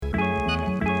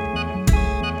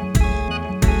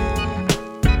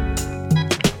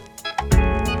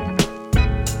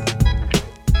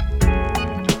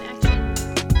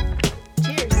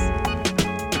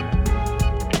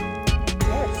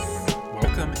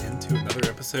to another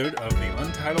episode of the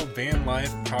Untitled Van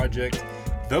Life Project,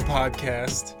 the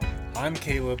podcast. I'm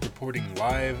Caleb, reporting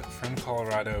live from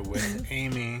Colorado with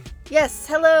Amy. Yes,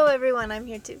 hello everyone, I'm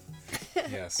here too.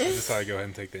 Yes, I just thought I'd go ahead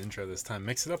and take the intro this time.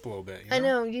 Mix it up a little bit. I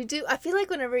know, you do. I feel like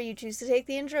whenever you choose to take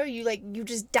the intro, you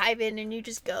just dive in and you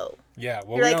just go. Yeah,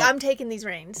 well, You're like, I'm taking these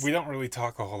reins. We don't really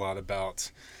talk a whole lot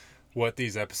about what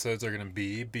these episodes are going to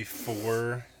be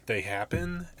before they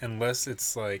happen, unless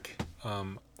it's like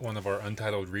one of our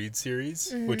Untitled Read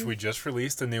series, which we just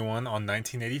released a new one on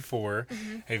 1984,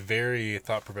 a very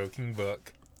thought-provoking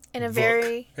book. And a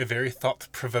very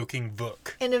thought-provoking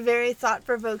book. And a very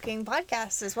thought-provoking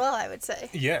podcast as well, I would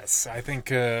say. Yes, I think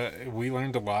we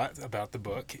learned a lot about the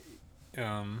book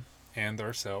and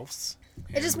ourselves.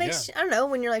 It just makes, I don't know,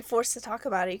 when you're like forced to talk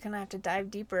about it, you kind of have to dive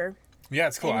deeper. Yeah,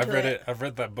 it's cool. I've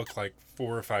read that book like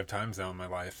 4 or 5 times now in my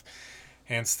life.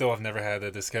 And still I've never had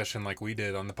a discussion like we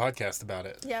did on the podcast about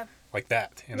it. Yeah. Like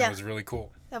that. And it was really cool.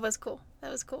 That was cool.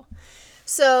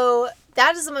 So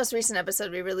that is the most recent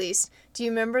episode we released. Do you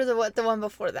remember what the one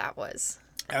before that was?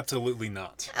 Absolutely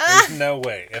not. There's no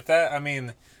way.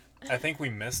 I think we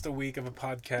missed a week of a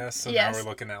podcast. So now we're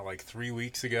looking at like 3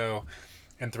 weeks ago.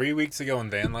 And 3 weeks ago in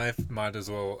van life might as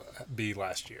well be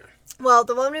last year. Well,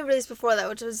 the one we released before that,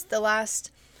 which was the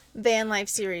last van life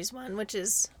series one, which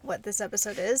is what this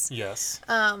episode is. Yes.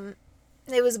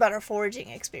 It was about our foraging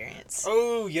experience.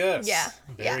 Oh, yes. Yeah.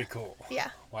 Very cool.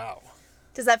 Yeah. Wow.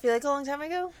 Does that feel like a long time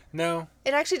ago? No.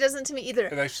 It actually doesn't to me either.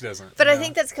 It actually doesn't. But no. I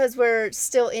think that's because we're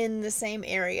still in the same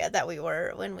area that we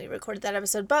were when we recorded that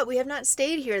episode. But we have not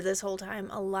stayed here this whole time.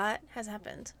 A lot has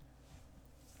happened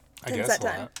since that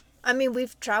time. Lot. I mean,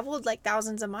 we've traveled like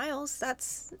thousands of miles.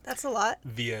 That's a lot.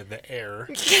 Via the air,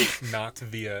 not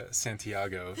via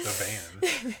Santiago, the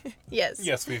van. Yes.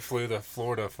 Yes, we flew to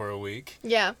Florida for a week.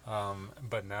 Yeah.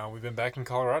 But now we've been back in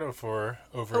Colorado for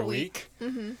over a week.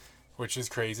 Mm-hmm. Which is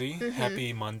crazy. Mm-hmm.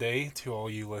 Happy Monday to all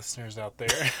you listeners out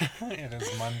there. It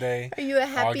is Monday. Are you a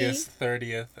happy August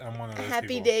 30th. I'm one of those happy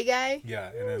people. Day guy? Yeah,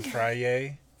 and then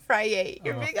Friday.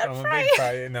 You're big on I'm Friday. A big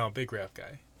Friday. No, big rap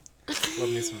guy. Love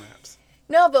me some raps.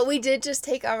 No, but we did just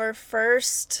take our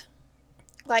first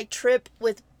trip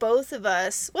with both of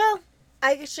us. Well,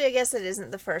 I guess it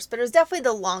isn't the first, but it was definitely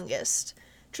the longest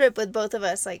trip with both of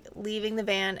us, leaving the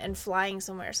van and flying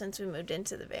somewhere since we moved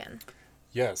into the van.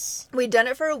 Yes. We'd done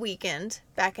it for a weekend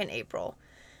back in April,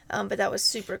 but that was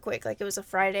super quick. It was a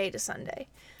Friday to Sunday.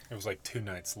 It was 2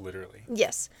 nights, literally.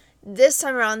 Yes. This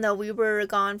time around, though, we were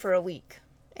gone for a week,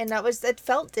 and it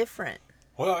felt different.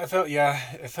 Well,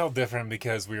 it felt different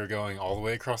because we were going all the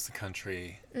way across the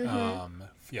country,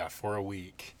 for a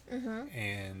week,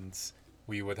 and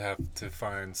we would have to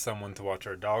find someone to watch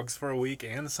our dogs for a week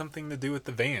and something to do with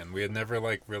the van. We had never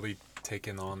really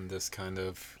taken on this kind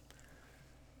of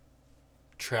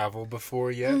travel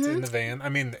before yet in the van. I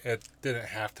mean, it didn't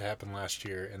have to happen last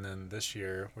year, and then this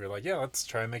year we were like, yeah, let's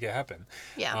try and make it happen.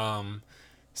 Yeah.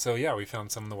 So yeah, we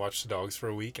found someone to watch the dogs for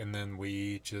a week, and then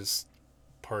we just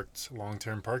parked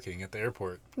long-term parking at the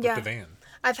airport with the van.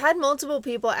 I've had multiple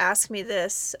people ask me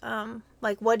this,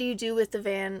 what do you do with the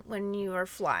van when you are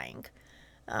flying,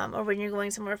 or when you're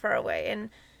going somewhere far away? And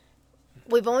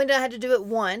we've only had to do it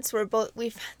once.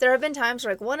 There have been times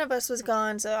where one of us was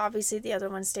gone, so obviously the other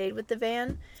one stayed with the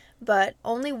van. But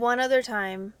only one other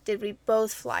time did we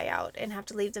both fly out and have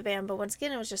to leave the van. But once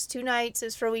again, it was just 2 nights. It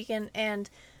was for a weekend, and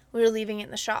we were leaving it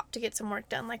in the shop to get some work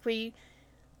done. We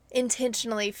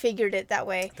intentionally figured it that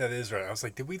way. That is right. I was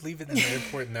like, did we leave it in the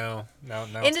airport? No,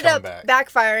 Ended up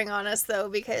backfiring on us, though,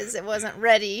 because it wasn't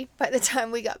ready by the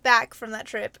time we got back from that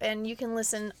trip. And you can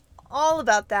listen all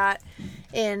about that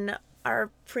in our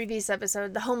previous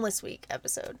episode, the Homeless Week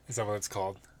episode. Is that what it's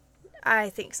called? I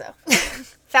think so.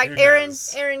 Aaron,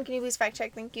 can you please fact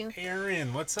check? Thank you.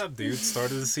 Aaron, what's up, dude?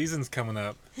 Start of the season's coming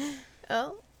up.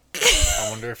 Oh. I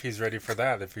wonder if he's ready for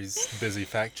that, if he's busy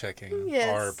fact-checking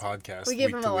our podcast. We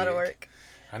give him a lot of work.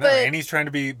 I know, and he's trying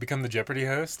to become the Jeopardy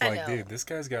host. Dude, this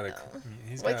guy's got a...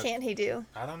 What can't he do?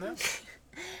 I don't know.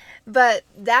 But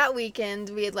that weekend,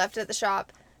 we had left at the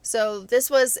shop. So this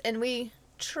was... And we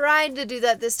tried to do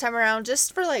that this time around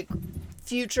just for,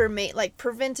 future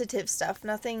preventative stuff.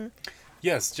 Nothing...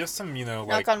 Yes, just some,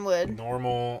 knock on wood,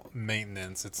 normal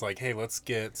maintenance. It's hey, let's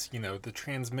get, the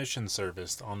transmission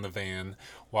serviced on the van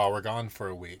while we're gone for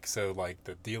a week. So,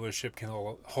 the dealership can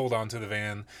hold on to the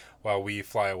van while we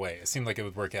fly away. It seemed like it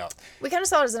would work out. We kind of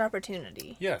saw it as an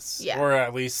opportunity. Yes. Yeah. Or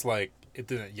at least, it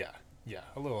didn't,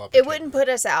 a little opportunity. It wouldn't put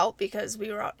us out because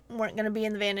we weren't going to be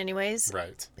in the van anyways.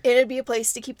 Right. It'd be a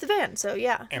place to keep the van, so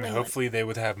yeah. And hopefully they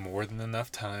would have more than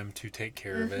enough time to take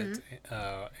care of it,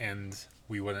 and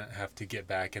we wouldn't have to get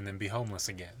back and then be homeless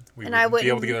again. We would be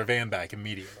able to get our van back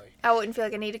immediately. I wouldn't feel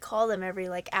like I need to call them every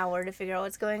like hour to figure out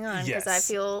what's going on because I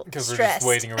feel because we're stressed. just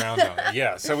waiting around on it.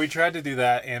 Yeah, so we tried to do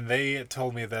that, and they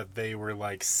told me that they were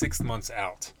like 6 months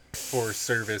out for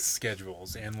service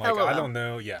schedules, and like LOL. I don't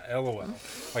know. Yeah, LOL.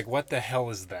 Like what the hell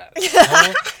is that?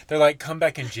 Huh? They're like, come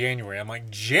back in January. I'm like,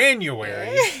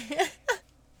 January.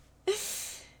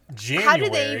 January. How do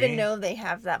they even know they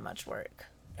have that much work?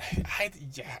 I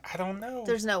don't know.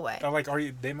 There's no way. They're like,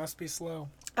 they must be slow.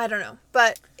 I don't know.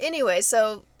 But anyway,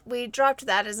 so we dropped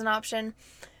that as an option.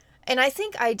 And I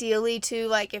think ideally too,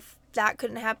 like if that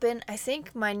couldn't happen, I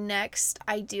think my next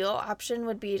ideal option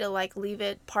would be to like leave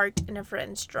it parked in a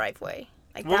friend's driveway.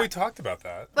 Like we talked about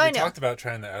that. I We know. talked about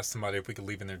trying to ask somebody if we could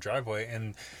leave in their driveway,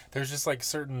 and there's just like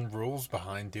certain rules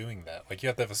behind doing that. Like you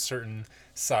have to have a certain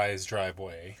size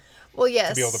driveway Well, yes.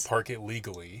 to be able to park it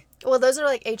legally. Well, those are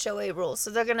like HOA rules, so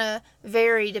they're gonna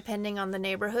vary depending on the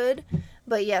neighborhood.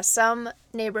 But yeah, some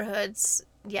neighborhoods,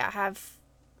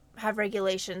 have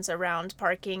regulations around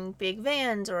parking big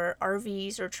vans or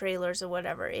RVs or trailers or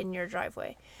whatever in your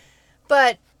driveway.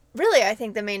 But really, I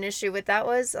think the main issue with that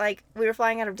was like we were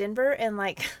flying out of Denver, and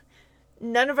like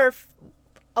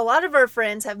a lot of our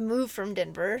friends have moved from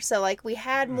Denver, so like we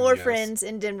had more Yes. friends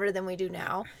in Denver than we do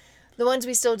now. The ones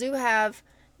we still do have,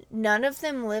 none of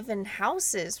them live in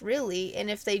houses really, and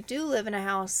if they do live in a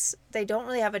house, they don't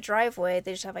really have a driveway,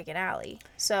 they just have like an alley.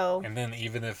 So And then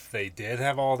even if they did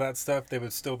have all that stuff, they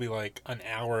would still be like an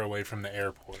hour away from the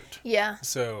airport. yeah,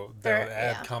 So that They're- would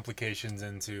add yeah. complications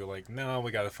into like, no,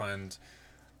 we got to find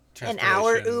an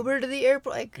hour transportation. Uber to the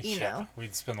airport, like you Yeah, know.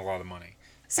 we'd spend a lot of money.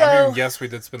 So I mean, yes, we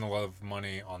did spend a lot of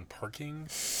money on parking,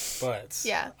 but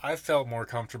Yeah. I felt more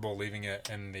comfortable leaving it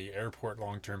in the airport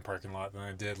long-term parking lot than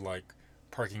I did like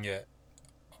parking it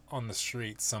on the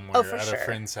street somewhere for at sure. a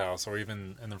friend's house or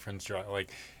even in a friend's drive.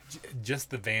 Like just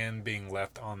the van being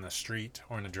left on the street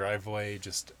or in a driveway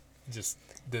just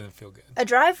didn't feel good. a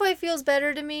driveway feels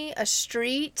better to me. A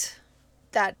street,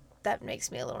 that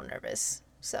makes me a little nervous.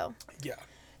 Yeah.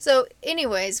 So,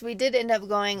 anyways, we did end up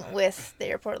going with the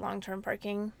airport long-term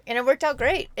parking, and it worked out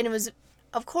great. And it was,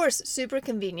 of course, super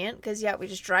convenient because, we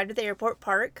just drive to the airport,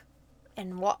 park,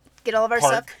 and get all of our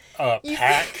stuff. You-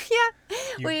 Pack. Yeah.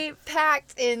 You- We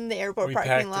packed in the airport We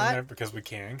parking packed lot. in there because we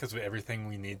can, because everything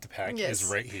we need to pack Yes. is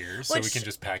right here. So we Which- can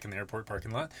just pack in the airport parking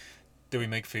lot. Did we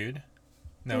make food?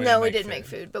 No, we didn't make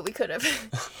food, but we could have.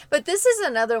 But this is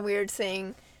another weird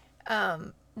thing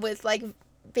with like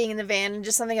being in the van, and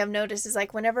just something I've noticed is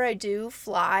like whenever I do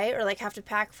fly or like have to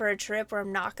pack for a trip where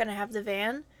I'm not going to have the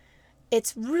van,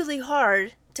 it's really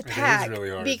hard to It is pack really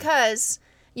hard. because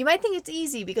you might think it's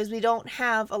easy because we don't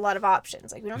have a lot of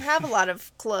options. Like we don't have a lot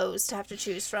of clothes to have to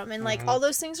choose from, and like all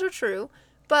those things are true,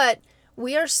 but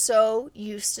we are so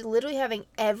used to literally having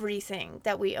everything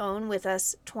that we own with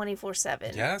us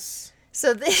 24/7. Yes.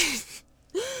 So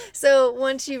so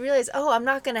once you realize, oh, I'm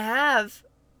not gonna have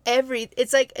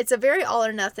it's like it's a very all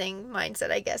or nothing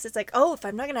mindset, I guess. It's like, oh, if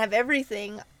I'm not gonna have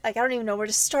everything, like I don't even know where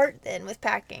to start then with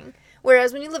packing.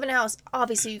 Whereas when you live in a house,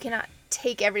 obviously you cannot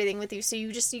take everything with you, so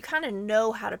you kind of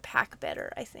know how to pack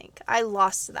better. I think I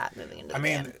lost that moving into the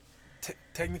van.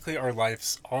 Technically our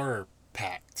lives are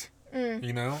packed.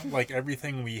 You know, like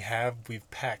everything we have, we've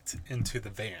packed into the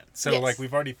van. So Yes. like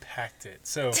we've already packed it.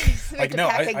 So We have like to no,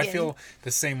 pack I again. feel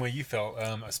the same way you felt,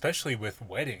 especially with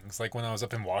weddings. Like when I was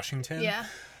up in Washington, Yeah.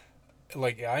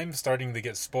 like I'm starting to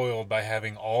get spoiled by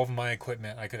having all of my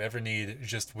equipment I could ever need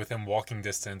just within walking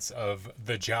distance of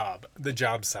the job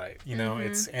site. You know,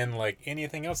 it's and like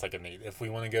anything else I could need. If we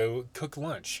want to go cook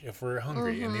lunch, if we're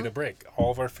hungry and need a break,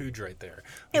 all of our food's right there.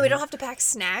 And we don't have to pack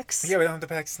snacks. Yeah, we don't have to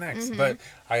pack snacks, but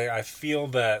I feel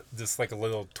that just like a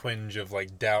little twinge of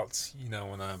like doubts, you know,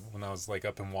 when I was like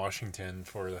up in Washington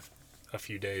for a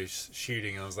few days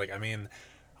shooting, I was like, I mean,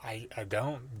 I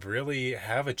don't really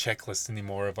have a checklist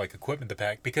anymore of like equipment to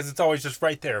pack because it's always just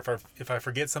right there. If I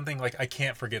forget something, like I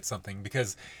can't forget something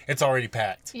because it's already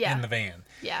packed in the van.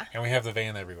 Yeah. And we have the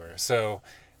van everywhere, so.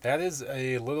 That is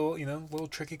a little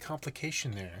tricky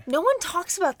complication there. No one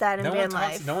talks about that in van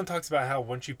life. No one talks about how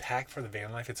once you pack for the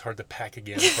van life, it's hard to pack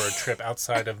again for a trip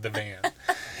outside of the van.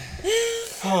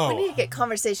 We need to get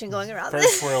conversation going around this.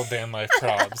 First world van life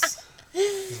probs.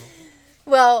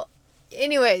 Well,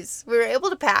 anyways, we were able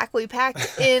to pack. We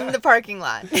packed in the parking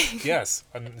lot. Yes.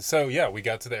 So yeah, we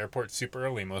got to the airport super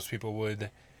early. Most people would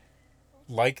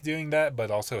like doing that, but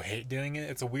also hate doing it.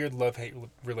 It's a weird love-hate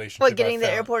relationship. What, getting I to the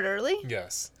found. airport early?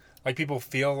 Yes. Like people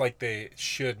feel like they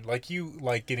should. Like you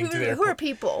like getting to the Who airport. are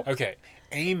people? Okay.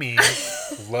 Amy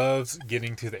loves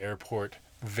getting to the airport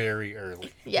very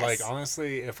early. Yes. Like,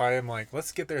 honestly, if I am like,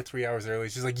 let's get there 3 hours early,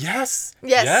 she's like, yes.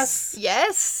 Yes. Yes.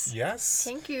 Yes. Yes.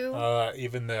 Thank you.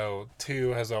 Even though 2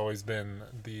 has always been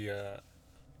the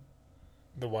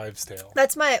wives' tale.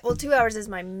 That's 2 hours is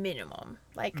my minimum.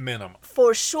 Like, Minimum.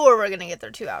 for sure we're going to get there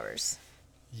 2 hours.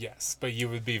 Yes, but you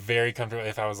would be very comfortable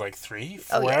if I was like 3,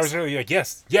 4 Oh, yes. hours early. Like,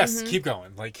 yes, keep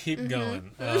going. Like, keep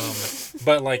going.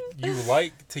 But, like, you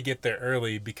like to get there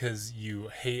early because you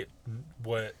hate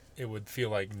what it would feel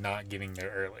like not getting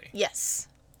there early. Yes.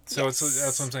 So that's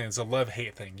what I'm saying. It's a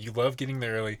love-hate thing. You love getting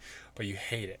there early, but you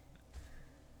hate it.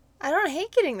 I don't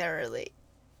hate getting there early.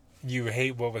 You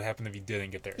hate what would happen if you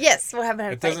didn't get there. Yes, what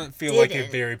happened? It doesn't feel like a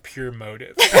very pure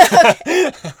motive.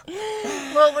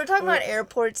 Well, we're talking about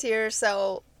airports here,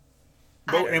 so.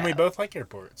 And we both like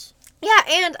airports. Yeah,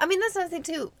 and I mean that's another thing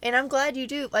too, and I'm glad you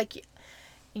do. Like,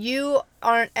 you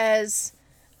aren't as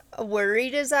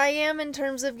worried as I am in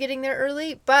terms of getting there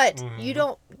early, but you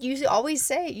don't. You always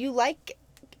say you like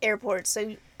airports,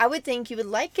 so I would think you would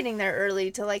like getting there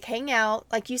early to like hang out.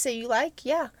 Like you say, you like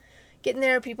getting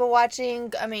there, people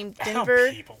watching. I mean,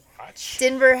 Denver. People watch.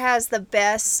 Denver has the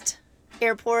best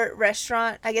airport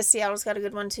restaurant. I guess Seattle's got a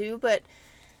good one too, but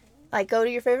like go to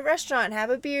your favorite restaurant,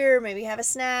 have a beer, maybe have a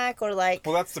snack, or like.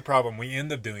 Well, that's the problem. We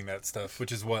end up doing that stuff,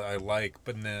 which is what I like.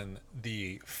 But then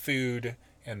the food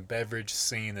and beverage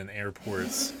scene in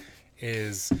airports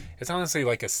it's honestly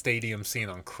like a stadium scene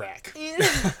on crack.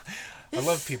 I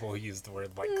love people who use the word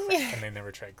like crack and they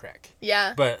never tried crack.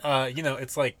 Yeah. But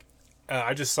it's like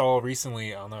I just saw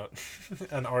recently on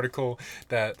an article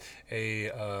that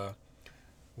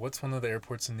what's one of the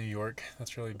airports in New York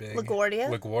that's really big?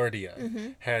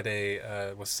 LaGuardia.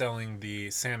 Had was selling the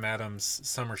Sam Adams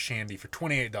Summer Shandy for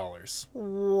 $28.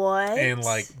 What? And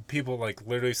like people like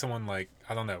literally someone like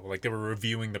I don't know, like they were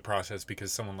reviewing the process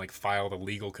because someone like filed a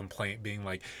legal complaint being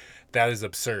like that is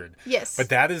absurd. Yes. But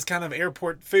that is kind of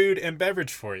airport food and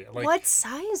beverage for you. Like what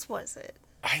size was it?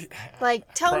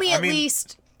 Tell me at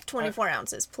least 24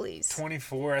 ounces, please.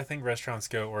 24, I think restaurants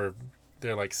go, or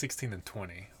they're like 16 and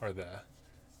 20 are the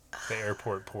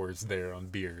airport pours there on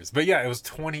beers. But yeah, it was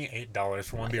 $28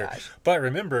 for one beer. Gosh. But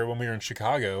remember when we were in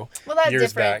Chicago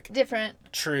years back. Different.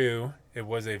 True, it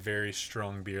was a very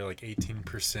strong beer, like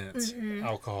 18%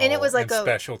 alcohol, and it was like a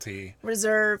specialty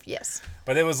reserve. Yes.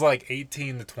 But it was like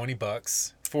 $18 to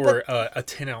 $20 for a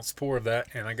 10-ounce pour of that,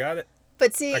 and I got it.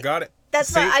 But see, I got it.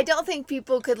 That's why I don't think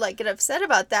people could like get upset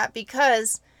about that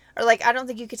because, or like I don't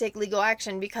think you could take legal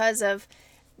action because of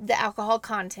the alcohol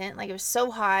content. Like it was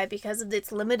so high because of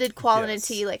its limited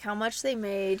quality, like how much they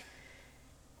made.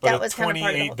 But that was kind of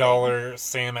part of the whole thing. $28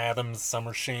 Sam Adams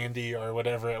Summer Shandy or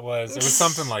whatever it was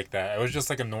something like that. It was just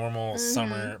like a normal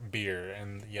summer beer,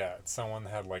 and yeah, someone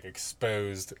had like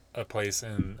exposed a place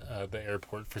in the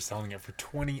airport for selling it for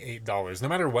 $28. No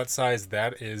matter what size,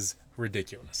 that is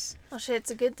ridiculous. Well, shit,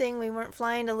 it's a good thing we weren't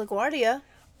flying to LaGuardia.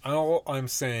 All I'm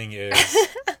saying is,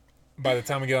 by the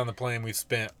time we get on the plane, we've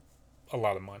spent a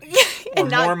lot of money. Or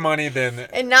more money than...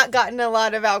 And not gotten a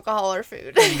lot of alcohol or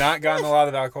food. Not gotten a lot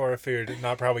of alcohol or food.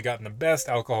 Not probably gotten the best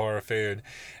alcohol or food.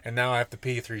 And now I have to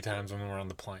pee 3 times when we're on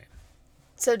the plane.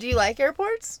 So do you like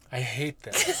airports? I hate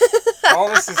them. All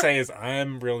this to say is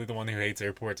I'm really the one who hates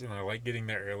airports, and I like getting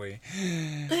there early.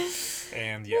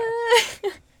 And yeah.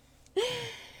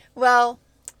 Well,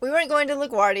 we weren't going to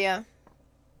LaGuardia.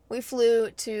 We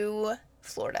flew to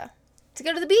Florida to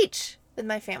go to the beach with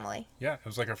my family. Yeah, it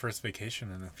was like our first vacation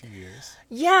in a few years.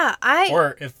 Yeah,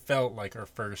 Or it felt like our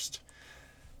first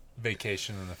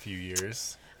vacation in a few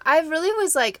years. I really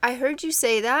was like, I heard you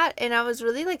say that, and I was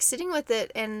really like sitting with it,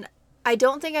 and I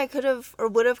don't think I could have or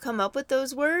would have come up with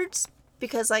those words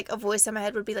because like a voice in my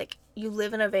head would be like, you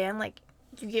live in a van, like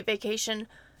you get vacation,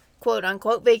 quote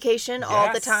unquote vacation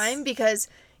all the time because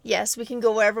yes, we can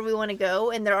go wherever we want to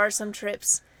go, and there are some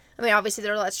trips. I mean, obviously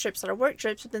there are lots of trips that are work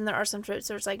trips, but then there are some trips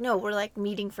where it's like, no, we're like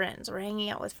meeting friends, we're hanging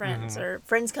out with friends, or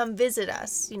friends come visit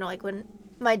us. You know, like when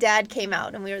my dad came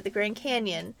out and we were at the Grand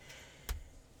Canyon.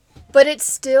 But it's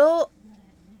still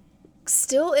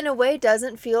in a way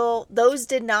those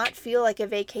did not feel like a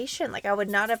vacation. Like I would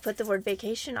not have put the word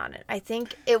vacation on it. I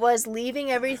think it was leaving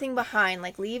everything behind,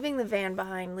 like leaving the van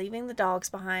behind, leaving the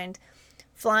dogs behind,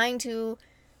 flying to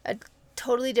a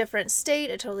totally different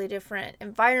state, a totally different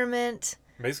environment.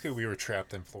 Basically, we were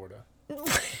trapped in Florida.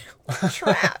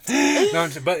 Trapped. No,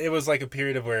 but it was like a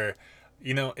period of where,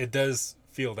 it does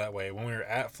feel that way. When we were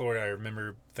at Florida, I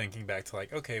remember thinking back to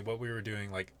like, okay, what we were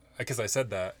doing, like, because I said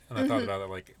that, and I thought about it,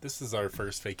 like, this is our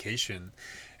first vacation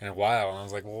in a while, and I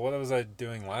was like, well, what was I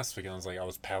doing last week? And I was like, I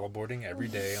was paddleboarding every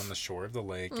day on the shore of the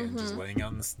lake, and just laying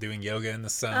out and doing yoga in the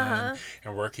sun,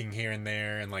 and working here and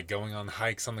there, and like going on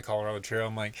hikes on the Colorado Trail.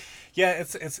 I'm like, yeah,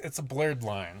 it's a blurred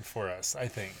line for us. I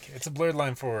think it's a blurred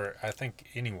line for, I think,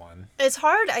 anyone. It's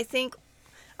hard. I think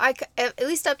at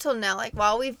least up till now, like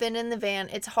while we've been in the van,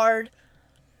 it's hard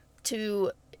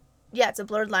to, yeah, it's a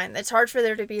blurred line. It's hard for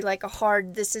there to be like a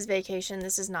hard, this is vacation,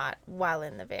 this is not, while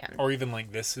in the van. Or even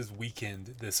like, this is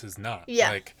weekend, this is not.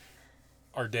 Yeah. Like,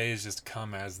 our days just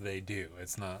come as they do.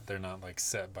 It's not, they're not like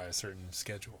set by a certain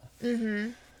schedule.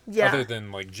 Yeah. Other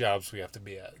than like jobs we have to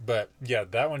be at. But yeah,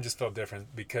 that one just felt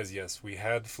different because yes, we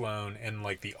had flown, and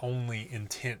like the only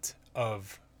intent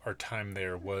of our time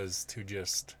there was to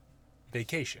just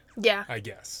vacation. Yeah. I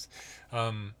guess.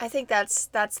 I think I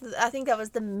think that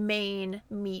was the main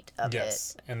meat of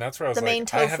yes. And that's where I was The main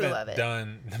like, I tofu haven't of it.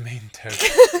 done the main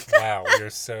tofu. Wow, you're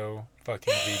so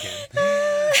fucking vegan.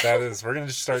 That is, we're going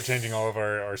to start changing all of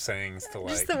our sayings to like.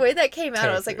 Just the way that came out,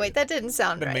 I was like, tofu. wait, that didn't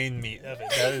sound The right. main meat of it.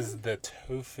 That is the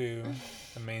tofu,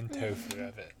 the main tofu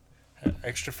of it.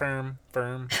 Extra firm,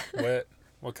 wet.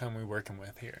 What kind we working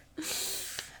with here?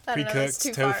 I don't know, that's Pre-cooked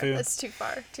too tofu? far. That's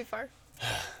too far.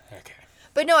 Okay.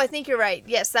 But no, I think you're right.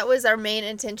 Yes, that was our main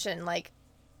intention. Like,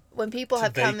 when people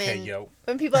have come in,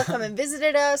 when people have come and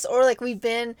visited us, or like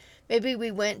maybe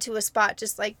we went to a spot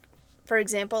just like, for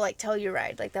example, like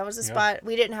Telluride. Like that was a spot,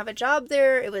 we didn't have a job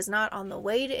there. It was not on the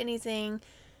way to anything.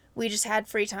 We just had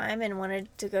free time and wanted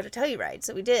to go to Telluride,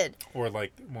 so we did. Or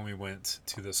like when we went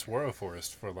to the Saguaro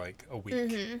Forest for like a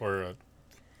week or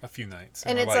a few nights.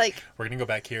 And we're it's like, we're going to go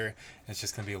back here, and it's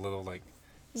just going to be a little like...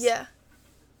 yeah,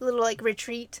 a little like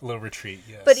retreat. A little retreat,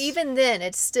 yes. But even then,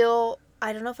 it's still,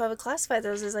 I don't know if I would classify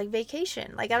those as like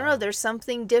vacation. Like, I don't know, there's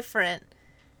something different.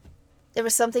 There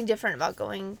was something different about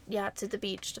going, to the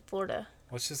beach, to Florida.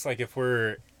 Well, it's just like if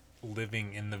we're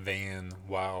living in the van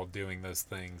while doing those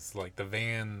things, like the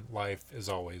van life is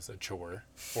always a chore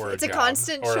or It's a a job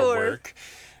constant or chore. a work.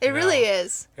 It really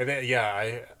is. And then,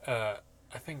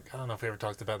 I think, I don't know if we ever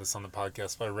talked about this on the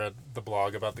podcast, but I read the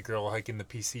blog about the girl hiking the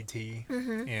PCT,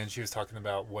 and she was talking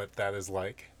about what that is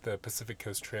like, the Pacific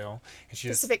Coast Trail. And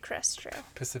Pacific Crest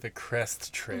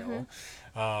Trail.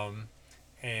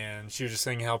 And she was just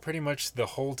saying how pretty much the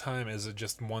whole time is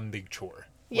just one big chore.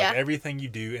 Yeah. Like everything you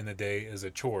do in the day is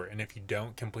a chore, and if you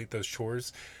don't complete those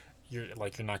chores, you're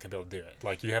not going to be able to do it.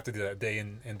 Like, you have to do that day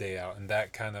in and day out, and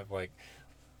that kind of like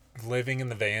living in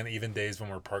the van, even days when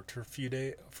we're parked for a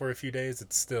few days,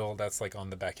 it's still, that's like on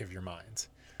the back of your mind.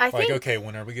 I Like, think, okay,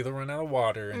 when are we gonna run out of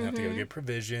water and have to go get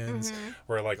provisions?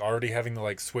 Or like already having to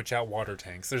like switch out water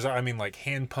tanks. Like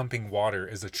hand pumping water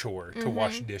is a chore to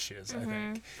wash dishes, I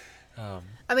think.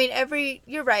 I mean,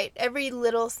 you're right, every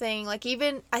little thing, like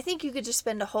even, I think you could just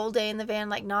spend a whole day in the van,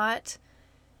 like not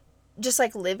just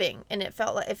like living, and it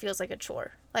feels like a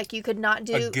chore. Like you could not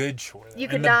do a good chore, though, you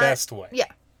could in the not, best way. Yeah.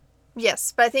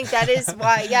 Yes, but I think that is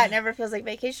why, it never feels like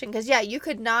vacation. Because, you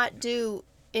could not do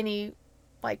any,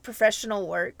 like, professional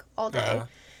work all day.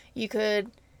 You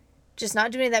could just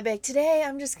not do any of that big. Today,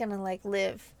 I'm just going to, like,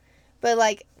 live. But,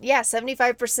 like,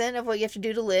 75% of what you have to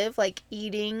do to live, like,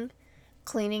 eating,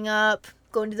 cleaning up,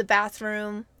 going to the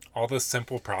bathroom. All the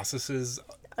simple processes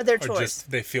They're chores.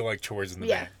 they feel like chores in the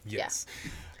van. Yes.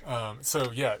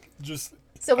 Just...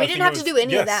 So we I didn't think have it to was- do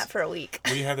any yes. of that for a week.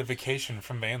 We had a vacation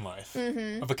from van life.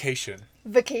 A vacation.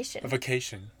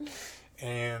 Vacation.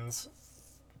 And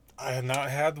I had not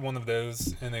had one of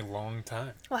those in a long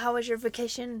time. Well, how was your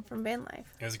vacation from van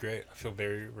life? It was great. I feel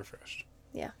very refreshed.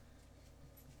 Yeah.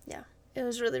 It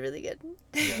was really, really good.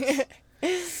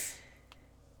 Yes.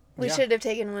 We Yeah. should have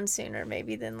taken one sooner,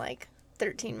 maybe, than like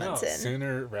 13 months in.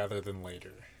 Sooner rather than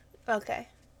later. Okay.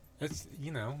 It's,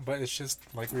 but it's just,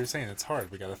 like we were saying, it's hard.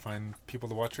 We got to find people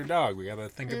to watch our dog. We got to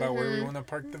think about where we want to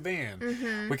park the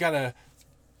van. We got to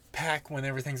pack when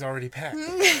everything's already packed.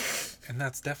 And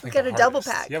that's definitely We gotta the double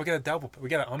hardest. pack. Yeah, we got to double pack. We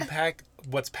got to unpack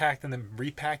what's packed and then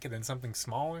repack it in something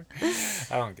smaller. I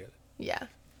don't get it. Yeah.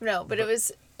 No, but it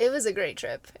was a great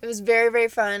trip. It was very, very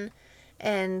fun.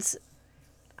 And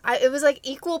it was like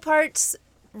equal parts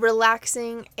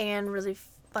relaxing and really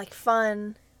like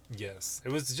fun. Yes,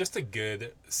 it was just a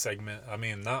good segment. I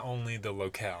mean, not only the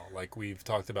locale, like we've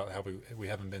talked about how we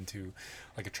haven't been to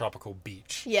like a tropical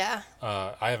beach. Yeah.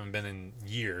 I haven't been in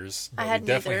years, but I we hadn't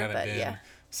definitely either, hadn't but been yeah.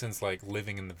 since like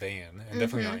living in the van, and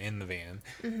definitely not in the van.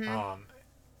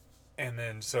 And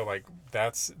then so like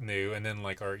that's new, and then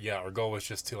like our goal was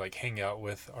just to like hang out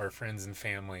with our friends and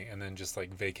family, and then just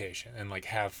like vacation and like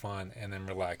have fun and then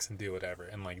relax and do whatever,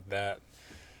 and like that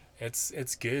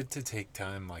it's good to take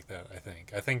time like that.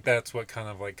 I think that's what kind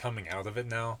of like coming out of it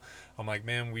now. I'm like,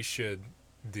 man, we should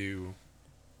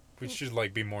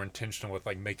like be more intentional with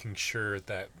like making sure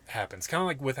that happens. Kind of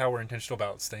like with how we're intentional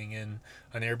about staying in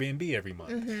an Airbnb every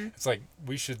month. Mm-hmm. It's like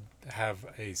we should have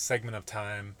a segment of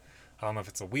time. I don't know if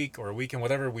it's a week or a weekend,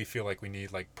 whatever we feel like we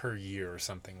need, like per year or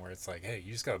something, where it's like, hey,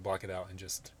 you just got to block it out and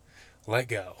just let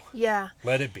go. Yeah.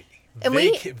 Let it be. And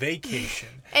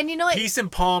Vacation. And you know what? Peace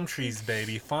and palm trees,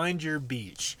 baby. Find your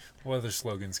beach. What other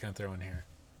slogans can I throw in here?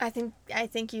 I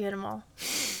think you hit them all.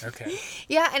 Okay.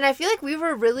 Yeah, and I feel like we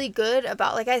were really good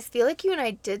about, like, I feel like you and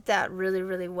I did that really,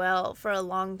 really well for a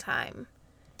long time.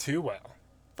 Too well.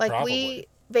 Like, Probably.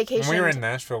 we vacationed When we were in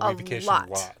Nashville, we vacationed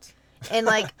a lot. And,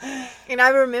 like, and I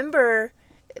remember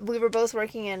we were both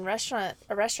working in a restaurant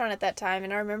at that time,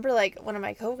 and I remember, like, one of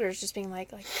my coworkers just being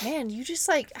like, man, you just,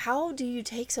 like, how do you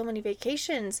take so many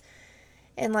vacations?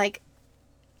 And, like,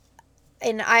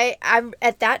 and I'm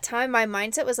at that time, my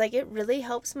mindset was like, it really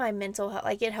helps my mental health.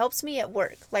 Like, it helps me at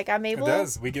work. Like, I'm able. It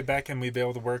does. We get back and we be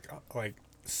able to work like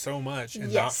so much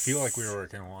and not feel like we were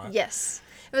working a lot. Yes.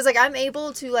 It was like I'm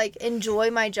able to like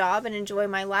enjoy my job and enjoy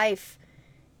my life,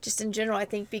 just in general. I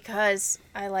think because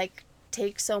I like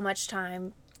take so much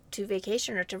time to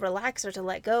vacation or to relax or to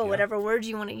let go, whatever word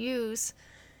you want to use.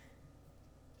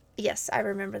 Yes, I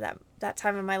remember that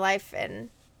time in my life,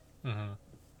 and. Mm-hmm.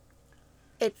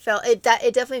 It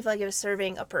definitely felt like it was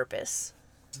serving a purpose.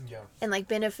 Yeah. And like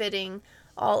benefiting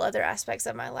all other aspects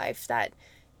of my life that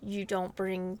you don't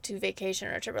bring to vacation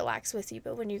or to relax with you,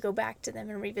 but when you go back to them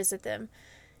and revisit them,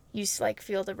 you like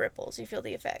feel the ripples, you feel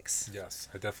the effects. Yes,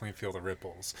 I definitely feel the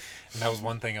ripples. And that was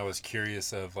one thing I was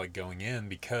curious of like going in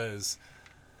because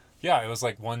it was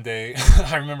like one day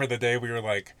I remember the day we were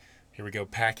like, here we go,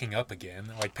 packing up again,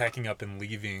 like packing up and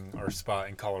leaving our spot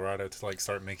in Colorado to like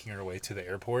start making our way to the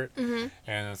airport. Mm-hmm.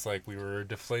 And it's like we were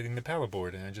deflating the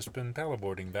paddleboard, and I'd just been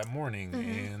paddleboarding that morning,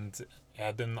 and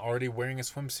had been already wearing a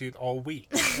swimsuit all week,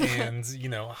 and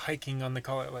hiking on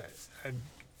the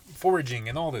foraging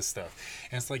and all this stuff.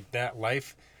 And it's like that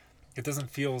life, it doesn't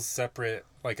feel separate.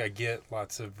 Like I get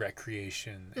lots of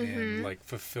recreation and like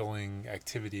fulfilling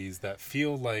activities that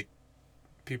feel like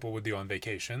people would do on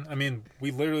vacation. I mean,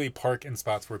 we literally park in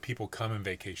spots where people come on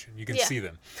vacation. You can see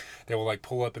them. They will like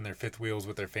pull up in their fifth wheels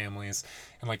with their families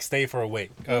and like stay for a week.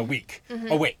 Awake.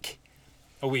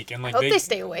 And like I hope they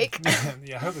stay awake.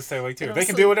 Yeah, I hope they stay awake too. They They don't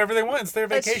can sleep. do whatever they want. It's their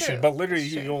That's vacation. true. But literally,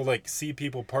 That's true. you'll like see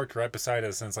people parked right beside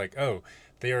us, and it's like, oh,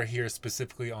 they are here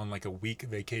specifically on like a week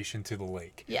vacation to the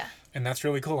lake. Yeah. And that's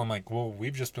really cool. I'm like, well,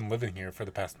 we've just been living here for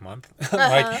the past month.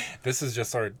 Like, this is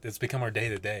just it's become our day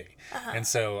to day. And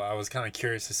so I was kind of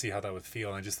curious to see how that would feel.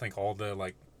 And I just think all the,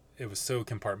 like, it was so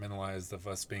compartmentalized of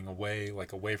us being away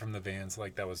from the vans.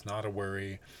 Like, that was not a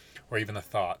worry or even a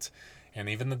thought. And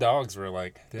even the dogs were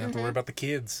like, didn't have to worry about the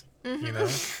kids, you know?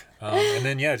 And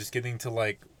then, just getting to,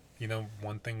 like,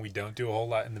 one thing we don't do a whole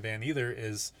lot in the van either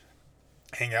is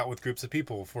hang out with groups of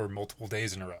people for multiple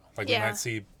days in a row. Like we might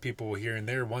see people here and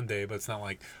there one day, but it's not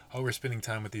like, oh, we're spending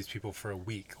time with these people for a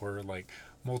week or like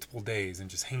multiple days and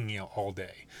just hanging out all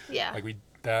day. Yeah. Like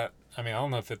I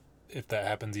don't know if that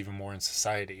happens even more in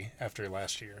society after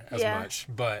last year as much,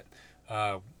 but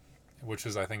which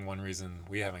is I think one reason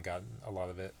we haven't gotten a lot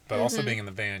of it. But also being in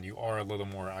the van, you are a little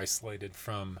more isolated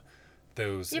from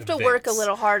those. You have to work a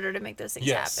little harder to make those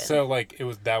things happen. So like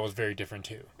that was very different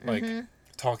too. Like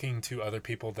talking to other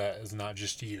people that is not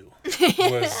just you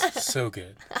was so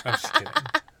good. I'm just kidding.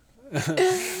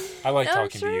 I like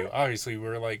talking to you. Obviously,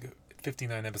 we're like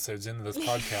 59 episodes into this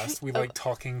podcast. We like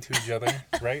talking to each other,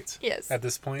 right? Yes. At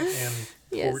this point, and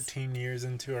 14 years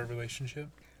into our relationship.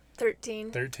 13.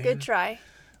 13. Good try.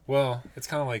 Well, it's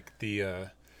kind of like the,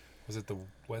 was it the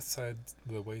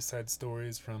Wayside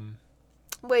Stories from...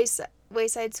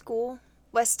 Wayside School?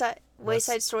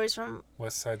 Wayside Stories from...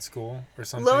 West Side School or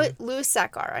something? Louis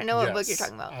Sachar. I know what book you're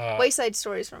talking about. Wayside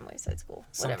Stories from Wayside School.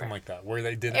 Something like that, where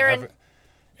they didn't Aaron, have...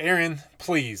 Aaron,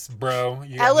 please, bro.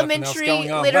 You got elementary nothing else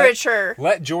going on. literature.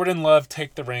 Let Jordan Love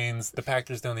take the reins. The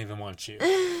Packers don't even want you.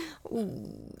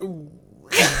 Ooh.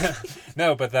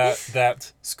 No, but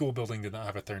that school building did not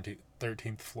have a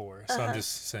 13th floor. So I'm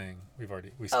just saying, we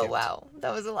skipped. Oh, wow.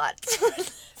 That was a lot for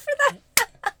that.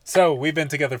 So, we've been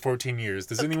together 14 years.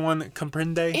 Does anyone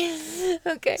comprende?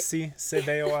 Okay. Si, se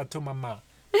veo a tu mamá.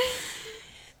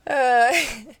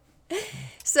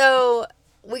 So,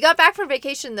 we got back from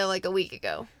vacation, though, like a week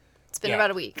ago. It's been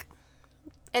about a week.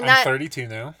 And I'm 32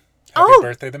 now. Happy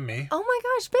birthday to me. Oh my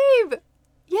gosh, babe.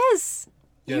 Yes.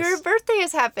 Your birthday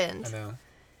has happened. I know.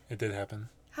 It did happen.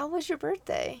 How was your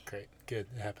birthday? Great. Good.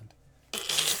 It happened.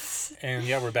 And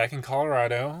we're back in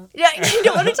Colorado. Yeah, you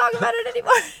don't want to talk about it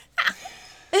anymore.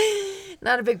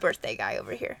 Not a big birthday guy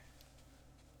over here.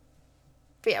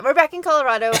 But yeah, we're back in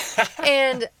Colorado.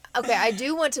 And, okay, I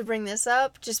do want to bring this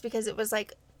up just because it was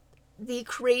like the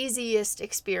craziest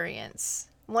experience.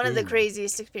 One of the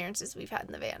craziest experiences we've had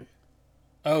in the van.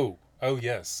 Oh,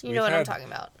 yes. You know what I'm talking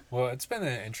about. Well, it's been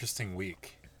an interesting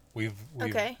week. We've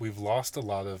lost a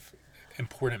lot of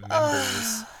important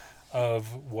members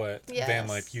of what van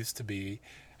life used to be,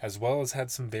 as well as had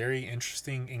some very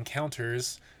interesting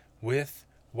encounters with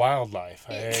wildlife.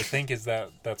 I think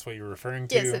that's what you're referring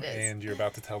to. Yes, it is. And you're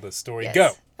about to tell this story. Yes.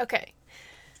 Go. Okay.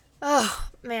 Oh,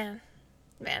 man.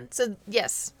 So,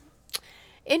 yes.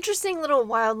 Interesting little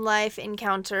wildlife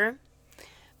encounter.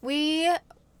 We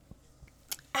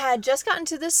had just gotten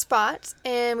to this spot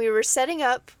and we were setting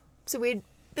up. So we'd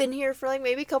been here for like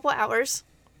maybe a couple hours.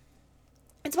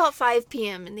 It's about 5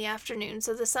 p.m. in the afternoon,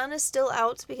 so the sun is still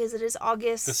out because it is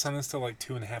August. The sun is still like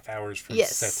 2.5 hours from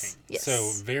setting. Yes. So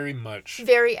very much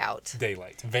out.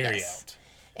 Daylight. Very out.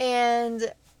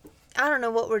 And I don't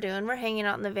know what we're doing. We're hanging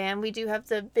out in the van. We do have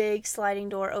the big sliding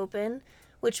door open,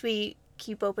 which we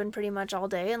keep open pretty much all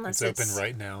day unless it's open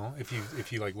right now.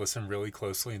 If you like listen really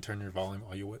closely and turn your volume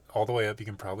all the way up, you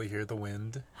can probably hear the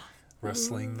wind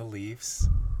rustling the leaves.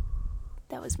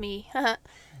 That was me.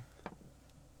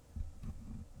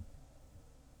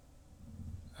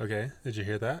 Okay, did you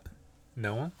hear that?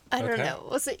 No? I don't know.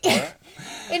 We'll see. Right.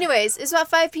 Anyways, it's about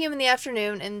 5 p.m. in the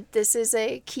afternoon, and this is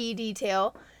a key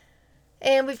detail.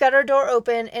 And we've got our door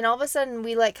open, and all of a sudden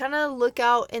we like kind of look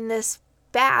out, and this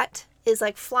bat is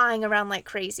like flying around like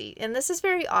crazy. And this is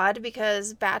very odd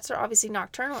because bats are obviously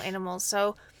nocturnal animals,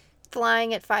 so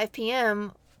flying at 5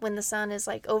 p.m. when the sun is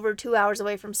like over 2 hours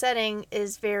away from setting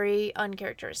is very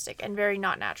uncharacteristic and very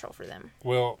not natural for them.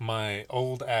 Well, my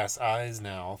old ass eyes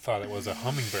now thought it was a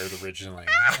hummingbird originally.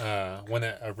 When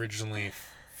it originally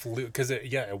flew, because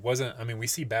it wasn't. I mean, we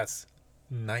see bats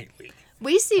nightly.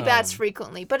 We see bats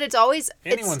frequently, but it's always...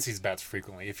 Anyone sees bats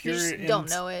frequently. If you just don't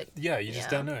know it. Yeah, you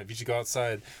just don't know it. If you just go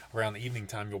outside around the evening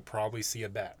time, you'll probably see a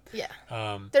bat.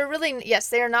 Yeah. They're really... Yes,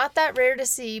 they're not that rare to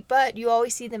see, but you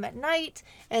always see them at night,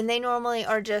 and they normally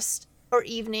are just... Or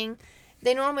evening.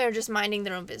 They normally are just minding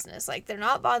their own business. Like, they're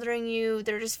not bothering you.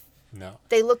 They're just... No.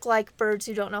 They look like birds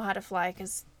who don't know how to fly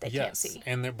because they can't see.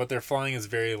 But their flying is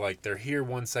very like they're here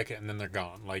 1 second and then they're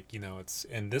gone. Like, it's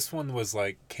and this one was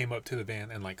like came up to the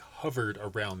van and like hovered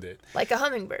around it. Like a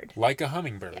hummingbird.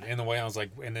 Yeah. In the way I was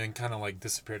like, and then kind of like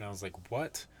disappeared and I was like,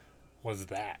 what was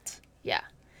that? Yeah.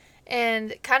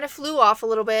 And kind of flew off a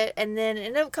little bit and then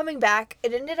ended up coming back.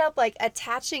 It ended up like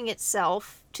attaching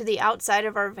itself to the outside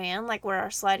of our van, like where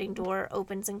our sliding door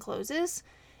opens and closes.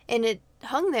 And it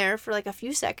hung there for like a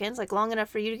few seconds, like long enough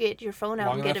for you to get your phone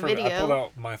out and get a video. I pulled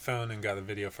out my phone and got a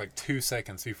video for like 2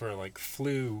 seconds before it like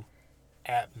flew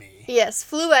at me. Yes,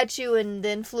 flew at you and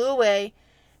then flew away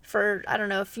for, I don't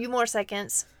know, a few more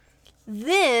seconds.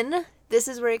 Then, this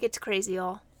is where it gets crazy,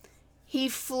 y'all. He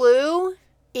flew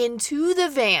into the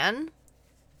van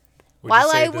while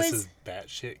I was... This is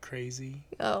batshit crazy?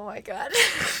 Oh my God.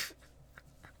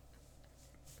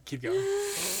 Keep going.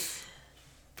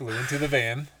 Flew into the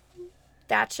van.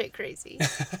 Batshit crazy.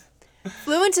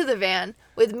 Flew into the van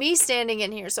with me standing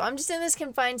in here. So I'm just in this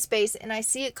confined space and I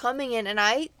see it coming in and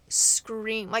I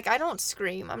scream. Like, I don't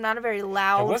scream. I'm not a very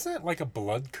loud... It wasn't like a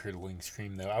blood-curdling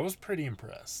scream, though. I was pretty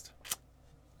impressed.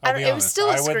 It was still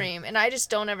a scream, and I just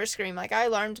don't ever scream. Like, I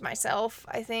alarmed myself,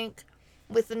 I think,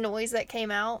 with the noise that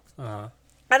came out. Uh-huh.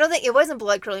 I don't think... It wasn't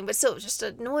blood-curdling, but still, it was just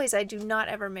a noise I do not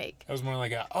ever make. It was more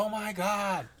like a, oh my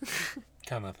God,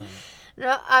 kind of thing.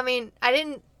 No, I mean, I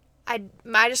didn't... I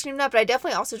might have screamed out, but I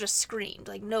definitely also just screamed,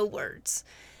 like, no words.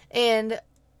 And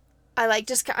I, like,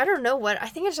 just, I don't know what, I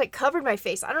think I just, like, covered my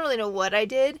face. I don't really know what I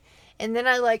did. And then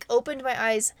I, like, opened my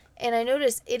eyes, and I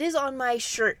noticed it is on my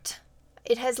shirt.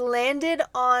 It has landed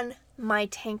on my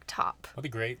tank top. What a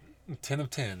great 10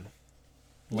 of 10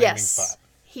 landing spot.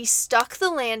 He stuck the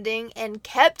landing and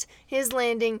kept his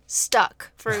landing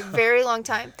stuck for a very long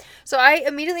time. So I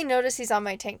immediately noticed he's on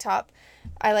my tank top.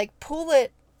 I, like, pull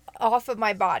it off of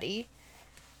my body,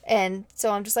 and so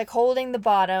I'm just like holding the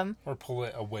bottom, or pull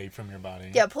it away from your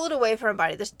body. Yeah, pull it away from my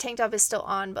body. The tank top is still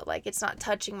on, but like it's not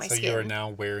touching my skin. So you are now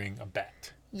wearing a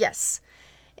bat. Yes.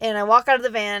 And I walk out of the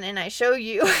van and I show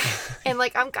you and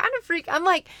like I'm kind of I'm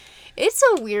like, it's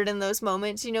so weird in those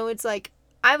moments, it's like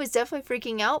I was definitely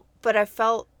freaking out, but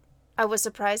I was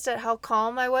surprised at how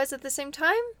calm I was at the same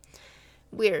time.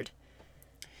 Weird.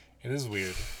 It is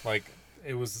weird. Like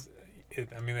it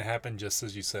happened just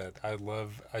as you said.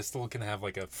 I still can have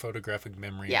like a photographic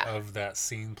memory of that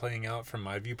scene playing out from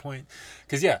my viewpoint.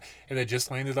 Because it had just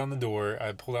landed on the door.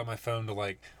 I pulled out my phone to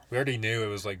like we already knew it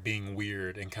was like being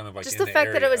weird and kind of like just in the fact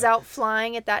area. that it was out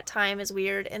flying at that time is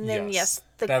weird, and then the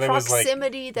that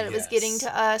proximity it was like, that it was getting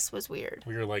to us was weird.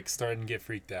 We were like starting to get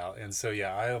freaked out, and so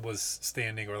yeah, I was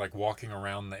standing or like walking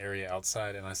around the area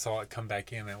outside, and I saw it come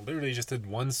back in, and it literally just did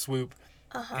one swoop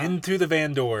into the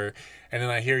van door, and then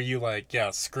I hear you like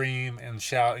scream and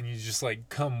shout, and you just like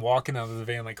come walking out of the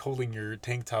van like holding your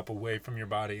tank top away from your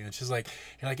body, and it's just like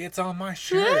you're like, it's on my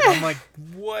shirt. I'm like,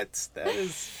 what? That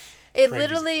is it crazy.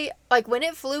 Literally, like when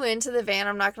it flew into the van,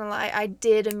 I'm not gonna lie, I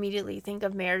did immediately think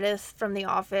of Meredith from The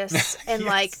Office, and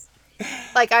Yes.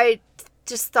 like I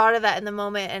just thought of that in the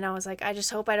moment, and I was like, I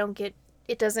just hope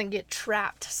it doesn't get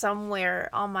trapped somewhere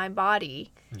on my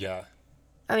body. Yeah.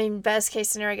 I mean, best case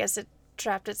scenario, I guess it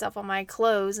trapped itself on my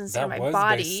clothes instead of my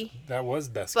body. That was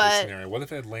best case scenario. What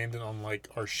if it had landed on like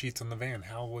our sheets on the van?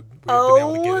 How would we have been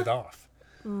able to get it off?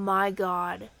 My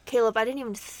God, Caleb, I didn't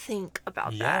even think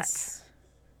about that.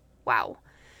 Wow.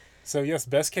 So yes,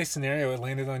 best case scenario, it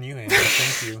landed on you, Andy.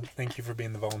 Thank you for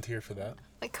being the volunteer for that.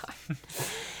 My God.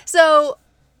 So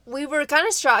we were kind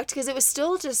of shocked because it was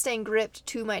still just staying gripped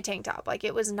to my tank top. Like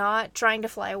it was not trying to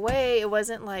fly away. It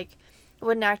wasn't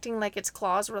acting like its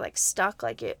claws were like stuck.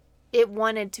 Like it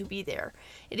wanted to be there.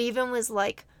 It even was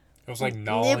like, it was like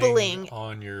nibbling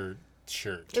on your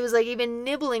shirt. It was like even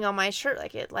nibbling on my shirt,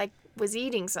 like it like was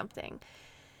eating something.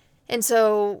 And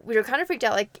so we were kind of freaked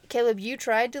out. Like, Caleb, you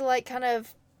tried to like kind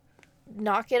of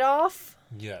knock it off.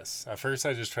 Yes. At first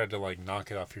I just tried to like knock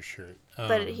it off your shirt.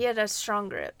 But he had a strong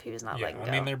grip. He was not letting go.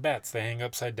 I mean, they're bats. They hang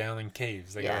upside down in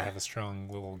caves. They gotta have a strong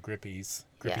little grippy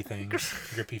things,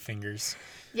 grippy fingers.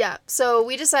 Yeah. So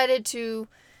we decided to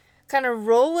kind of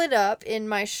roll it up in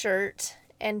my shirt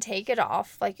and take it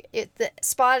off. Like the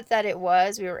spot that it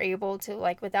was, we were able to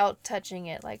like without touching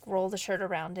it, like roll the shirt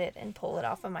around it and pull it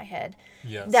off of my head.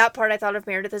 Yes. That part I thought of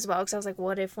Meredith as well, because I was like,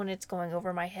 what if when it's going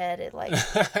over my head, it like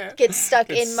gets stuck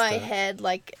in my head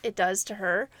like it does to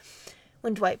her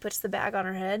when Dwight puts the bag on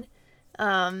her head.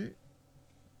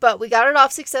 But we got it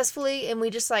off successfully, and we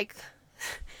just like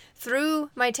threw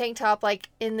my tank top like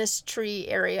in this tree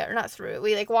area, or not threw it.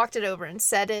 We like walked it over and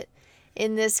set it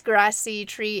in this grassy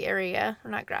tree area, or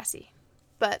not grassy,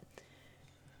 but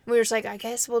we were just like, I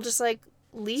guess we'll just like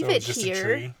leave it here. A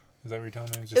tree? Is that what you're telling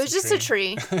me? It was just a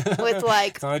tree with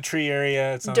like it's not a tree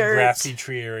area. It's not dirt. A grassy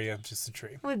tree area. Just a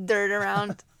tree with dirt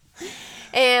around.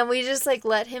 And we just like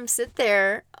let him sit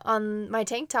there on my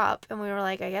tank top, and we were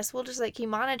like, I guess we'll just like keep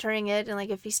monitoring it, and like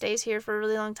if he stays here for a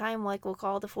really long time, like we'll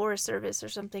call the Forest Service or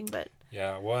something. But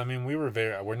yeah, well, I mean,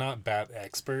 we're not bat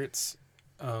experts,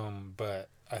 but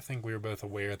I think we were both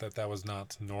aware that was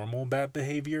not normal bat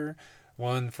behavior.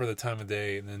 One, for the time of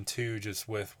day, and then two, just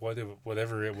with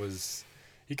whatever it was.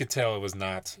 You could tell it was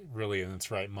not really in its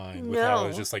right mind with how it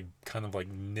was just like kind of like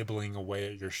nibbling away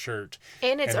at your shirt.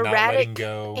 And it's erratic. Not letting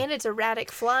go. And it's erratic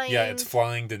flying. Yeah, it's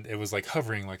flying. It was like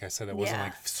hovering, like I said. It wasn't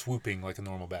like swooping like a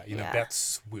normal bat. You know,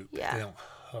 bats swoop. Yeah. They don't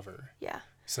hover. Yeah.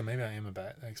 So maybe I am a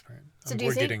bat expert. So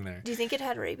we're getting there. Do you think it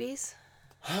had rabies?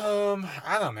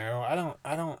 I don't know.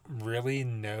 I don't really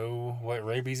know what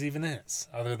rabies even is,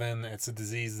 other than it's a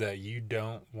disease that you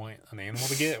don't want an animal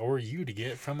to get or you to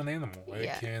get from an animal.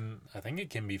 I think it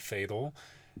can be fatal,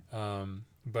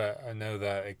 but I know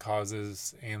that it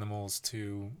causes animals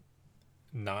to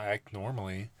not act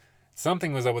normally.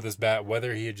 Something was up with this bat,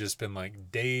 whether he had just been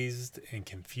like dazed and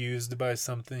confused by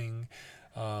something,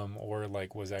 or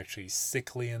like was actually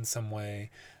sickly in some way.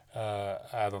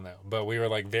 I don't know, but we were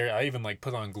like I even like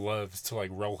put on gloves to like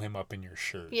roll him up in your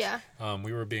shirt. Yeah.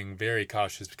 We were being very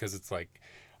cautious because it's like,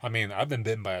 I mean, I've been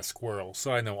bitten by a squirrel,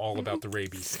 so I know all about the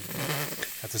rabies.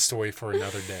 That's a story for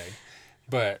another day.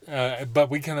 But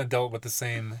we kind of dealt with the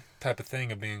same type of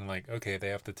thing of being like, okay, they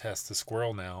have to test the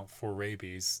squirrel now for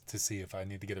rabies to see if I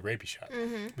need to get a rabies shot,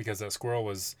 because that squirrel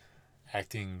was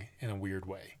acting in a weird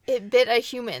way. It bit a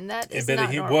human. That is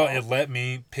not normal. Well, it let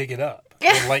me pick it up.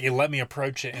 It let me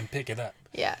approach it and pick it up.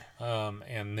 Yeah.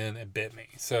 And then it bit me.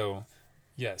 So,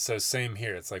 yeah. So same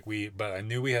here. It's like but I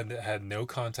knew we had no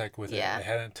contact with it. It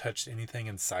hadn't touched anything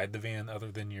inside the van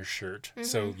other than your shirt.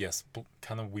 So yes,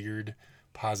 kind of weird,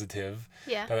 positive.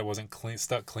 Yeah. That it wasn't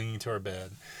stuck clinging to our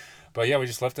bed. But yeah, we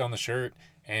just left it on the shirt,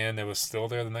 and it was still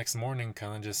there the next morning,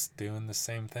 kind of just doing the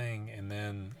same thing, and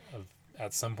then.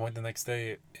 At some point the next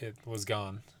day, it was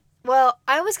gone. Well,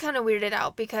 I was kind of weirded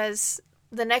out because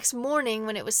the next morning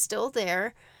when it was still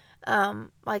there,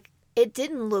 like it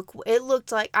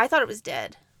looked like, I thought it was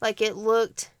dead. Like it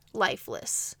looked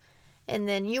lifeless. And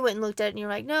then you went and looked at it and you're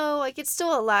like, no, like it's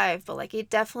still alive, but like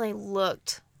it definitely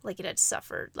looked like it had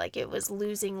suffered, like it was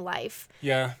losing life.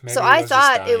 Yeah. Maybe so I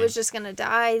thought it was just going to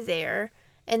die there.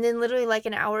 And then literally like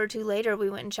an hour or two later, we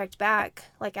went and checked back,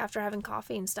 like after having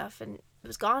coffee and stuff, and it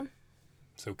was gone.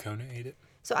 So Kona ate it?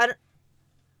 So I don't...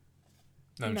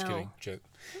 No, I'm just kidding. Joke.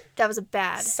 That was a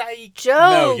bad Psych. joke.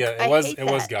 No, yeah, it I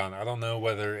was gone. I don't know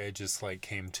whether it just like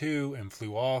came to and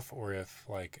flew off, or if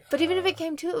like. But even if it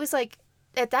came to, it was like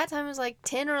at that time it was like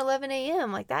 10 or 11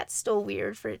 a.m. Like that's still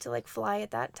weird for it to like fly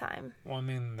at that time. Well, I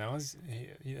mean, now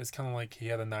it's kind of like he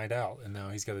had a night out, and now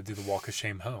he's got to do the walk of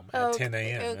shame home at 10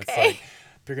 a.m. Okay. It's like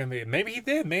you're gonna be. Maybe he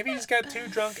did. Maybe he just got too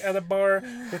drunk at a bar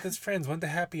with his friends. Went to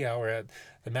happy hour at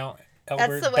the Mount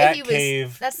Albert Bat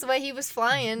Cave. That's the way he was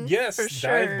flying. Yes, for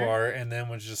sure. dive bar, and then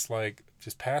was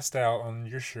just passed out on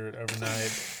your shirt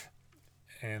overnight,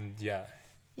 and yeah.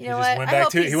 You know what?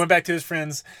 He went back to his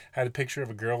friends, had a picture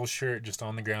of a girl's shirt just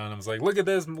on the ground, and was like, "Look at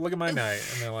this, look at my night."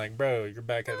 And they're like, "Bro, you're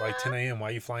back at like 10 a.m. Why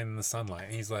are you flying in the sunlight?"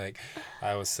 And he's like,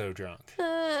 "I was so drunk."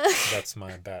 That's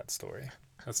my bat story.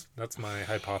 That's my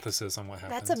hypothesis on what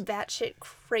happened. That's a batshit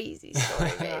crazy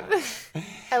story, babe.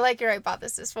 I like your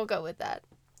hypothesis. We'll go with that.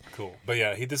 Cool. But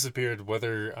yeah, he disappeared.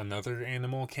 Whether another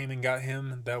animal came and got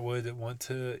him that would want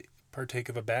to partake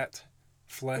of a bat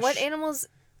flesh. What animals,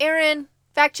 Aaron?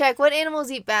 Fact check. What animals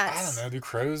eat bats? I don't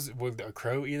know. Would a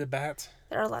crow eat a bat?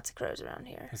 There are lots of crows around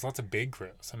here. There's lots of big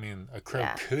crows. I mean, a crow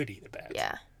could eat a bat.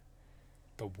 Yeah.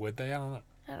 But would they? I don't know.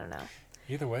 I don't know.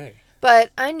 Either way.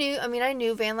 But I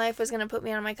knew van life was going to put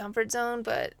me out of my comfort zone,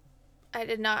 but I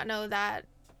did not know that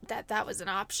was an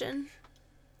option.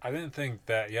 I didn't think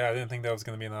that was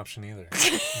going to be an option either.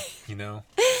 You know?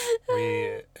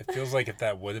 It feels like if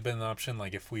that would have been an option,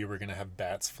 like if we were going to have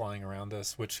bats flying around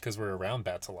us, which, because we're around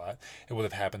bats a lot, it would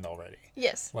have happened already.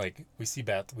 Yes. Like, we see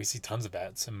tons of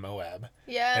bats in Moab.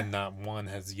 Yeah. And not one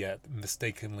has yet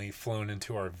mistakenly flown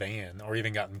into our van or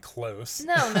even gotten close.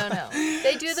 No.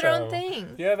 They do their own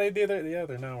thing. Yeah, they do.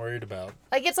 They're not worried about.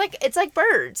 Like, it's like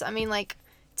birds. I mean, like,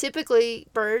 typically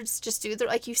birds just do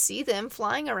like, you see them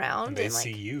flying around. And they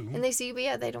see you. And they see you, but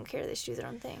yeah, they don't care. They just do their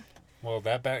own thing. Well,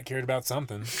 that bat cared about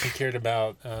something. He cared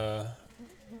about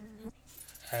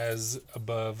as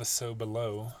above, so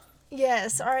below.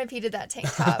 Yes, R.I.P. to that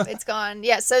tank top. It's gone.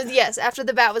 Yeah, so yes, after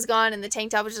the bat was gone and the tank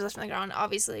top was just left on the ground,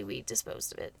 obviously we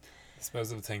disposed of it.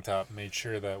 Disposed of the tank top, made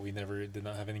sure that we did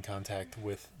not have any contact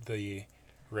with the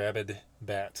rabid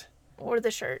bat. Or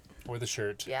the shirt.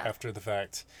 Yeah. After the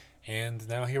fact. And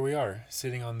now here we are,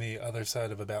 sitting on the other side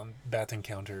of a bat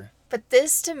encounter. But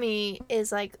this, to me,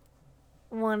 is like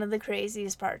one of the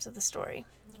craziest parts of the story.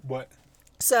 What?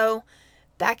 So,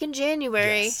 back in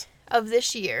January of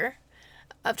this year,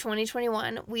 of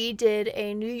 2021, we did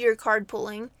a New Year card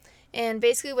pulling. And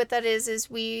basically what that is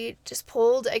we just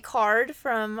pulled a card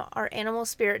from our animal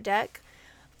spirit deck,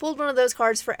 pulled one of those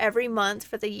cards for every month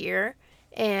for the year,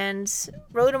 and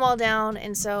wrote them all down.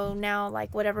 And so now,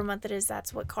 like, whatever month it is,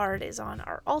 that's what card is on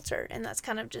our altar. And that's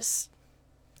kind of just,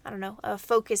 I don't know, a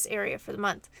focus area for the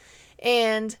month.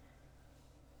 And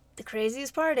the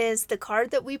craziest part is the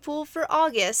card that we pulled for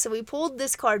August. So we pulled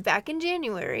this card back in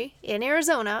January in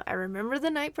Arizona. I remember the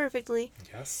night perfectly.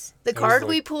 Yes. The card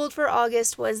we pulled for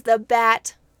August was the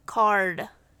bat card.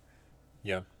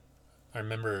 Yeah. I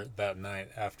remember that night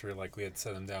after, like, we had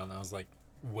set them down, I was like,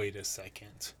 wait a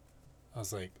second. I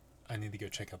was like, I need to go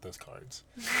check out those cards.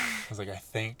 I was like, I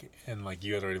think, and like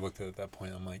you had already looked at it at that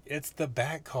point. I'm like, it's the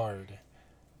bat card.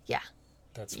 Yeah.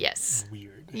 That's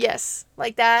weird. Yes.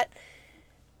 Like that.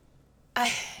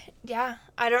 I've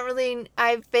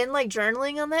been like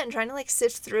journaling on that and trying to like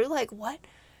sift through like what?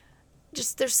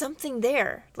 Just there's something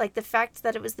there. Like the fact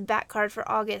that it was the bat card for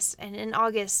August, and in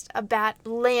August a bat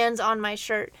lands on my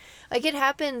shirt. Like it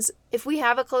happens if we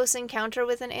have a close encounter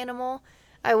with an animal,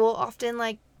 I will often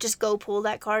like just go pull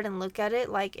that card and look at it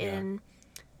like in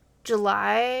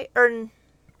July or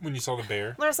when you saw the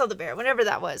bear. When I saw the bear, whenever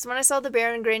that was. When I saw the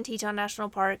bear in Grand Teton National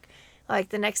Park, like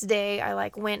the next day I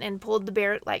like went and pulled the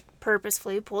bear, like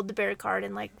purposefully pulled the bear card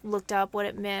and like looked up what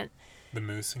it meant. The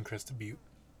moose in Cresta Butte.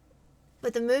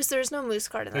 But the moose, there's no moose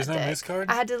card in that deck. There's no moose card?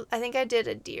 I think I did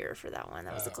a deer for that one.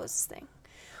 That was the closest thing.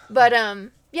 But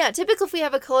yeah, typically if we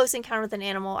have a close encounter with an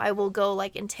animal, I will go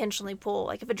like intentionally pull,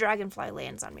 like if a dragonfly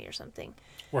lands on me or something.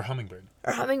 Or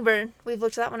hummingbird. We've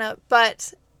looked that one up.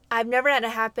 But I've never had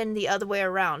it happen the other way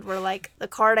around, where like the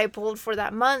card I pulled for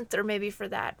that month or maybe for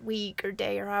that week or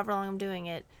day or however long I'm doing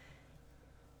it,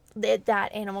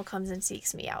 that animal comes and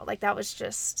seeks me out. Like that was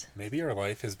just... Maybe our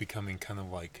life is becoming kind of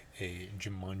like a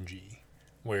Jumanji,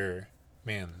 where,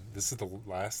 man, this is the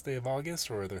last day of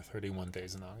August, or are there 31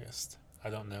 days in August? I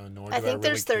don't know, nor do I think really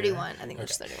there's care. 31. I think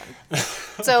there's 31.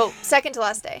 So, second to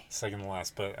last day. Second to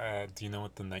last. But do you know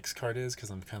what the next card is?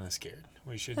 Because I'm kind of scared.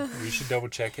 We should double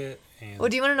check it. And Well,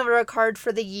 do you want to know what our card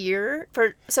for the year?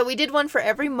 So we did one for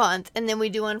every month, and then we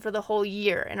do one for the whole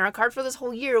year. And our card for this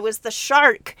whole year was the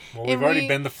shark. Well, we've And already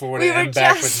been to Florida and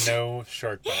back with no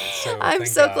shark bites. So I'm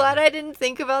thank so God. glad I didn't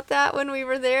think about that when we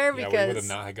were there Yeah, because we would have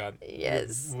not gotten.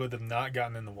 Yes. Would have not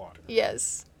gotten in the water.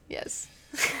 Yes.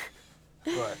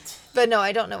 But But no,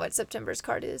 I don't know what September's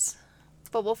card is.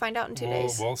 But we'll find out in 2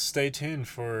 days. We'll stay tuned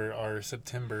for our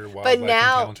September wildlife But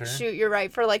now, encounter. shoot, you're right.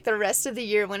 For like the rest of the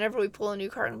year, whenever we pull a new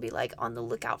card, and be like on the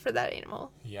lookout for that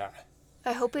animal. Yeah.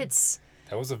 I hope it's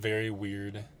That was a very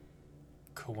weird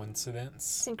coincidence.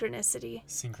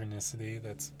 synchronicity.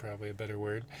 That's probably a better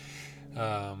word.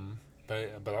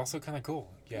 But also kind of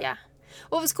cool. Yeah.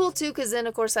 Well, it was cool too, because then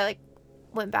of course I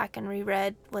went back and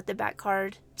reread what the back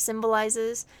card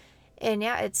symbolizes, and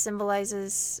yeah, it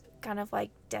symbolizes kind of like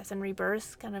death and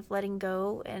rebirth, kind of letting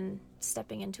go and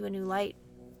stepping into a new light.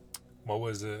 What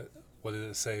was it? What did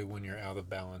it say when you're out of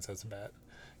balance as a bat?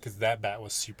 Because that bat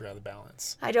was super out of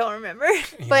balance. I don't remember,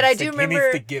 but I do remember. He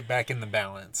needs to get back in the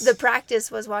balance. The practice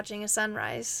was watching a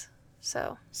sunrise,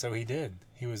 so he did.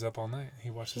 He was up all night. He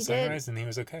watched the sunrise and he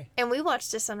was okay. And we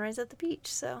watched a sunrise at the beach,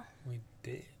 so. We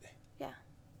did. Yeah.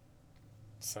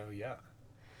 So, yeah.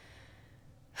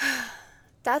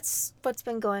 That's what's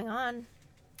been going on.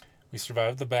 We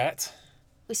survived the bat.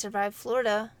 We survived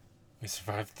Florida. We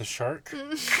survived the shark.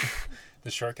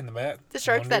 The shark and the bat. The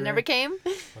shark that never came.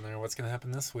 Wonder what's going to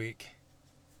happen this week.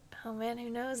 Oh, man, who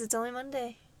knows? It's only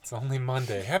Monday. It's only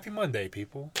Monday. Happy Monday,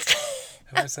 people.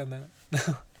 Have I said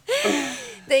that?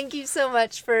 Thank you so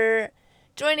much for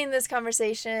joining this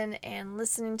conversation and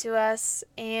listening to us.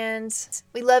 And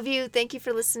we love you. Thank you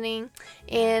for listening.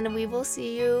 And we will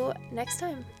see you next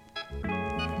time.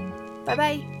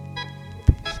 Bye-bye.